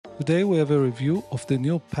Today we have a review of the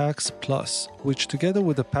new Pax Plus, which together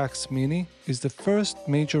with the Pax Mini is the first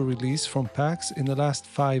major release from Pax in the last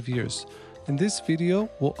 5 years. In this video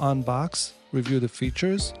we'll unbox, review the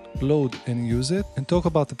features, load and use it, and talk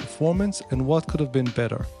about the performance and what could have been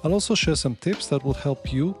better. I'll also share some tips that will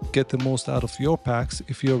help you get the most out of your Pax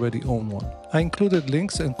if you already own one. I included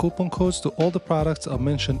links and coupon codes to all the products I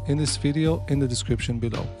mentioned in this video in the description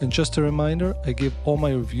below. And just a reminder, I give all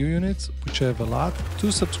my review units, which I have a lot,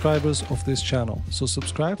 to subscribers of this channel, so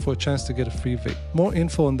subscribe for a chance to get a free vape. More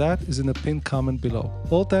info on that is in the pinned comment below.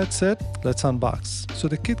 All that said, let's unbox. So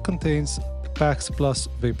the kit contains Pax Plus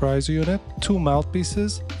vaporizer unit, 2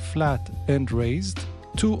 mouthpieces, flat and raised,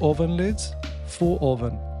 2 oven lids, full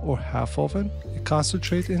oven or half oven, a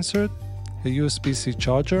concentrate insert, a USB-C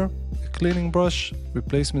charger, a cleaning brush,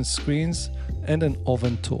 replacement screens, and an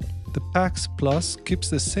oven tool. The Pax Plus keeps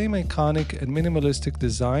the same iconic and minimalistic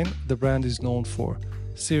design the brand is known for.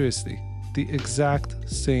 Seriously, the exact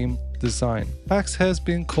same design. Pax has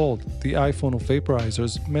been called the iPhone of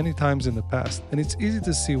vaporizers many times in the past, and it's easy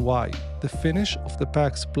to see why. The finish of the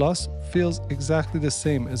Pax Plus feels exactly the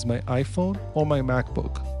same as my iPhone or my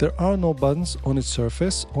MacBook. There are no buttons on its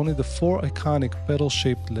surface, only the 4 iconic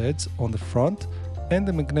pedal-shaped LEDs on the front and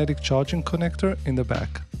the magnetic charging connector in the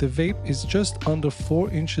back. The vape is just under 4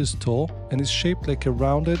 inches tall and is shaped like a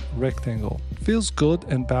rounded rectangle. Feels good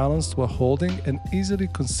and balanced while holding and easily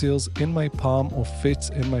conceals in my palm or fits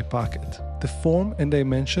in my pocket. The form and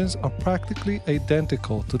dimensions are practically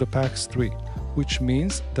identical to the Pax 3, which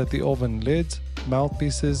means that the oven lids,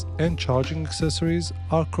 mouthpieces, and charging accessories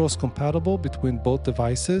are cross-compatible between both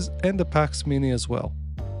devices and the Pax Mini as well.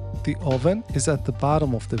 The oven is at the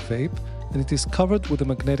bottom of the vape and it is covered with a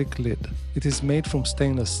magnetic lid. It is made from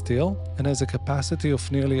stainless steel and has a capacity of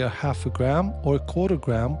nearly a half a gram or a quarter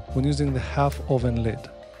gram when using the half oven lid.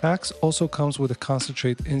 Pax also comes with a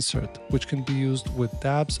concentrate insert, which can be used with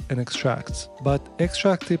dabs and extracts. But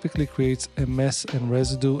extract typically creates a mess and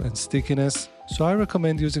residue and stickiness, so I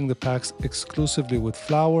recommend using the Pax exclusively with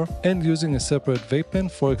flower and using a separate vape pen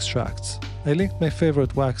for extracts. I linked my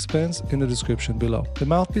favorite wax pens in the description below. The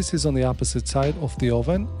mouthpiece is on the opposite side of the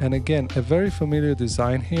oven, and again a very familiar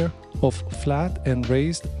design here of flat and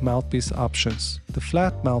raised mouthpiece options. The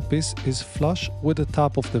flat mouthpiece is flush with the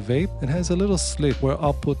top of the vape and has a little slit where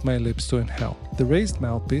I'll put my lips to inhale. The raised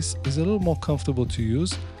mouthpiece is a little more comfortable to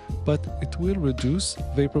use, but it will reduce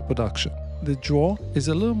vapor production. The draw is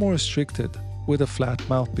a little more restricted with a flat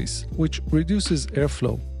mouthpiece, which reduces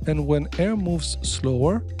airflow, and when air moves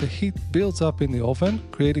slower, the heat builds up in the oven,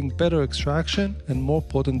 creating better extraction and more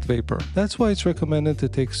potent vapor. That's why it's recommended to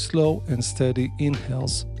take slow and steady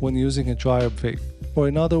inhales when using a dryer vape, or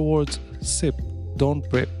in other words, sip, don't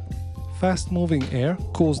rip. Fast-moving air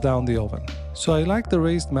cools down the oven. So I like the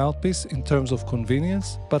raised mouthpiece in terms of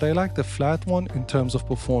convenience, but I like the flat one in terms of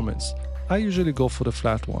performance. I usually go for the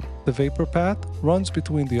flat one. The vapor pad runs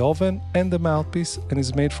between the oven and the mouthpiece and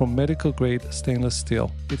is made from medical grade stainless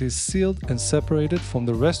steel. It is sealed and separated from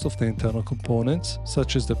the rest of the internal components,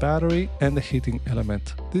 such as the battery and the heating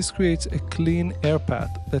element. This creates a clean air pad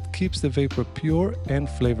that keeps the vapor pure and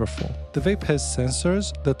flavorful. The vape has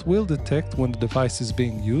sensors that will detect when the device is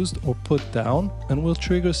being used or put down and will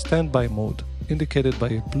trigger standby mode, indicated by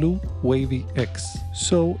a blue wavy X.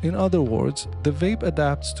 So, in other words, the vape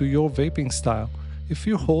adapts to your vaping style. If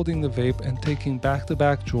you're holding the vape and taking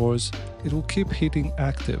back-to-back draws, it will keep heating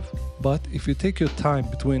active. But if you take your time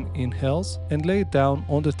between inhales and lay it down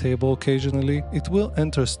on the table occasionally, it will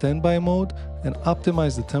enter standby mode and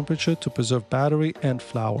optimize the temperature to preserve battery and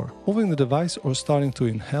flower. Moving the device or starting to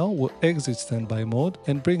inhale will exit standby mode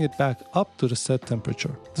and bring it back up to the set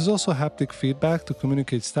temperature. There's also haptic feedback to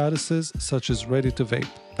communicate statuses such as ready to vape.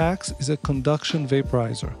 Pax is a conduction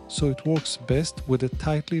vaporizer, so it works best with a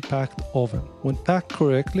tightly packed oven. When packed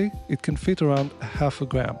correctly, it can fit around a half a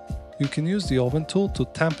gram. You can use the oven tool to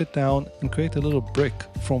tamp it down and create a little brick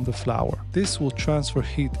from the flower. This will transfer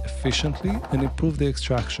heat efficiently and improve the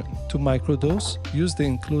extraction. To microdose, use the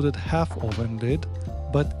included half oven lid,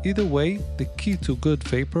 but either way, the key to good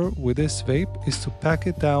vapor with this vape is to pack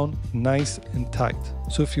it down nice and tight.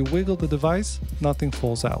 So if you wiggle the device, nothing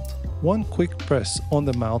falls out. One quick press on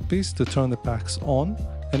the mouthpiece to turn the Pax on,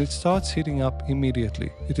 and it starts heating up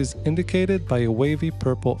immediately. It is indicated by a wavy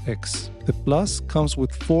purple X. The Plus comes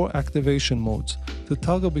with 4 activation modes. To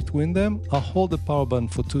toggle between them, I'll hold the power button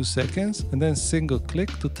for 2 seconds and then single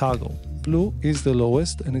click to toggle. Blue is the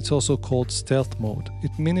lowest and it's also called stealth mode.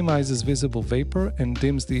 It minimizes visible vapor and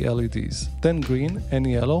dims the LEDs. Then green and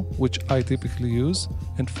yellow, which I typically use,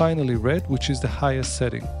 and finally red, which is the highest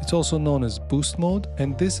setting. It's also known as boost mode,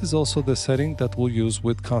 and this is also the setting that we'll use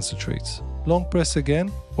with concentrates. Long press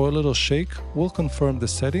again or a little shake will confirm the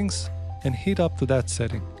settings and heat up to that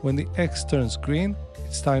setting. When the X turns green,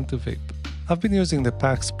 it's time to vape. I've been using the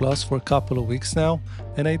Pax Plus for a couple of weeks now,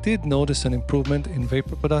 and I did notice an improvement in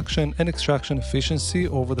vapor production and extraction efficiency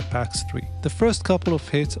over the Pax 3. The first couple of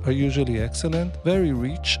hits are usually excellent, very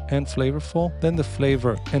rich and flavorful, then the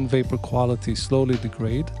flavor and vapor quality slowly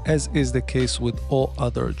degrade, as is the case with all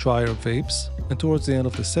other drier vapes, and towards the end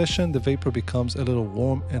of the session the vapor becomes a little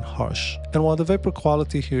warm and harsh. And while the vapor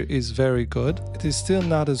quality here is very good, it is still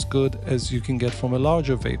not as good as you can get from a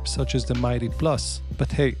larger vape such as the Mighty Plus.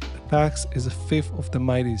 But hey, the Pax is a fifth of the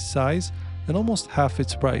Mighty's size and almost half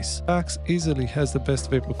its price. Pax easily has the best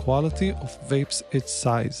vapor quality of vapes its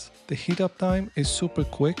size. The heat up time is super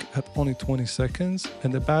quick at only 20 seconds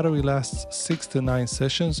and the battery lasts 6 to 9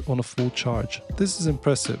 sessions on a full charge. This is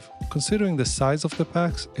impressive. Considering the size of the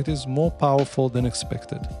Pax, it is more powerful than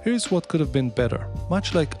expected. Here's what could have been better.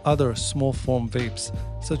 Much like other small form vapes,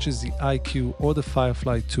 such as the IQ or the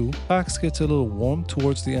Firefly 2, Pax gets a little warm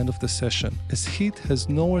towards the end of the session, as heat has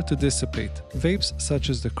nowhere to dissipate. Vapes such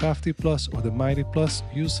as the Crafty Plus or the Mighty Plus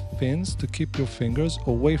use fins to keep your fingers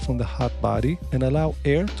away from the hot body and allow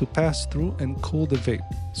air to pass through and cool the vape.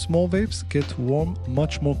 Small vapes get warm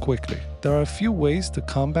much more quickly. There are a few ways to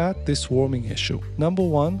combat this warming issue. Number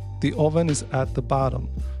one, the oven is at the bottom,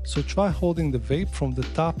 so try holding the vape from the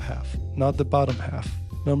top half, not the bottom half.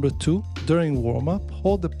 Number 2, during warm-up,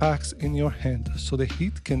 hold the Pax in your hand so the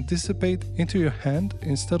heat can dissipate into your hand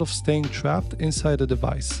instead of staying trapped inside the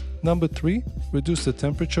device. Number 3, reduce the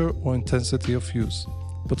temperature or intensity of use.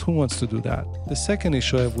 But who wants to do that? The second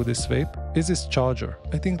issue I have with this vape is its charger.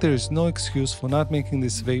 I think there is no excuse for not making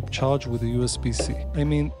this vape charge with a USB-C. I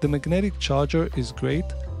mean, the magnetic charger is great,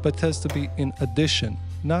 but it has to be in addition,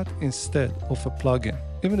 not instead of a plug-in.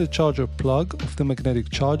 Even the charger plug of the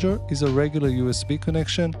magnetic charger is a regular USB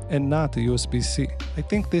connection and not a USB-C. I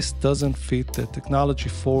think this doesn't fit the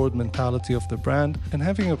technology-forward mentality of the brand, and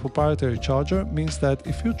having a proprietary charger means that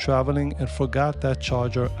if you're traveling and forgot that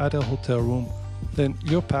charger at a hotel room, then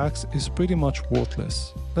your Pax is pretty much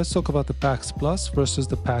worthless. Let's talk about the Pax Plus versus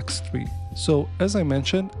the Pax 3. So, as I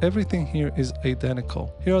mentioned, everything here is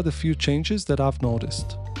identical. Here are the few changes that I've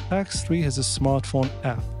noticed. Pax 3 has a smartphone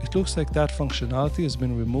app. It looks like that functionality has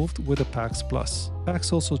been removed with the Pax Plus.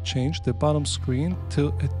 Pax also changed the bottom screen to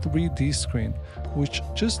a 3D screen, which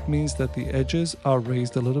just means that the edges are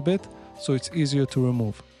raised a little bit, so it's easier to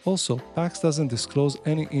remove. Also, Pax doesn't disclose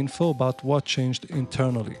any info about what changed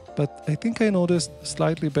internally, but I think I noticed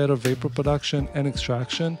slightly better vapor production and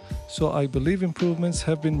extraction, so I believe improvements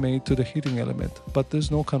have been made to the heating element, but there's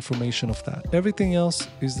no confirmation of that. Everything else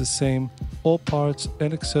is the same, all parts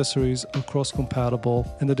and accessories are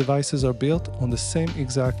cross-compatible, and the devices are built on the same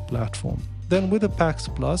exact platform. Then with the Pax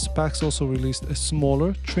Plus, Pax also released a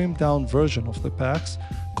smaller, trimmed-down version of the Pax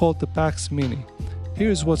called the Pax Mini.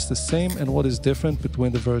 Here's what's the same and what is different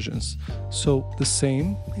between the versions. So the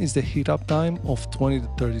same is the heat up time of 20 to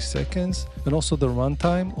 30 seconds and also the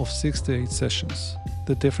runtime of 6 to 8 sessions.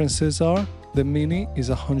 The differences are the Mini is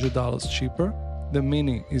 $100 cheaper, the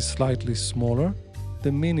Mini is slightly smaller,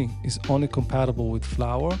 the Mini is only compatible with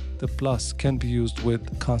flour, the Plus can be used with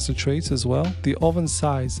concentrates as well. The oven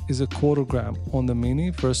size is a 1/4 gram on the Mini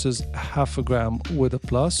versus 1/2 gram with a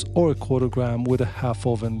Plus or a 1/4 gram with a half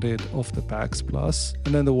oven lid of the Pax Plus.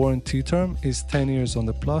 And then the warranty term is 10 years on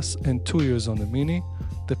the Plus and 2 years on the Mini.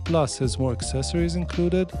 The Plus has more accessories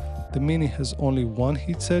included. The Mini has only 1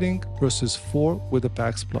 heat setting versus 4 with the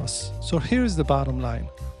Pax Plus. So here's the bottom line.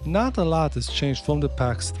 Not a lot has changed from the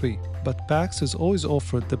Pax 3, but Pax has always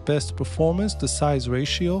offered the best performance to size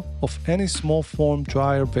ratio of any small form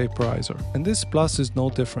dryer vaporizer, and this Plus is no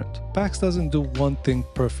different. Pax doesn't do one thing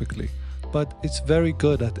perfectly, but it's very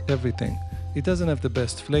good at everything. It doesn't have the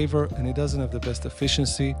best flavor and it doesn't have the best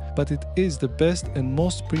efficiency, but it is the best and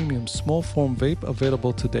most premium small form vape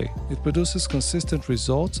available today. It produces consistent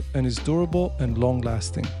results and is durable and long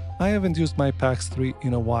lasting. I haven't used my Pax 3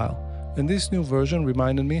 in a while, and this new version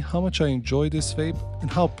reminded me how much I enjoy this vape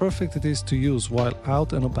and how perfect it is to use while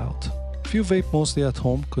out and about. If you vape mostly at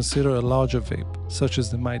home, consider a larger vape, such as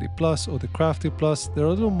the Mighty Plus or the Crafty Plus. They're a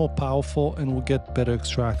little more powerful and will get better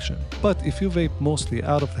extraction. But if you vape mostly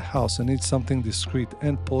out of the house and need something discreet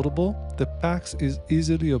and portable, the Pax is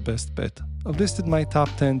easily your best bet. I've listed my top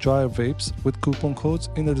 10 dryer vapes with coupon codes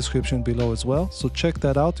in the description below as well, so check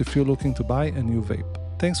that out if you're looking to buy a new vape.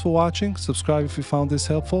 Thanks for watching, subscribe if you found this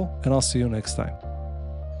helpful, and I'll see you next time.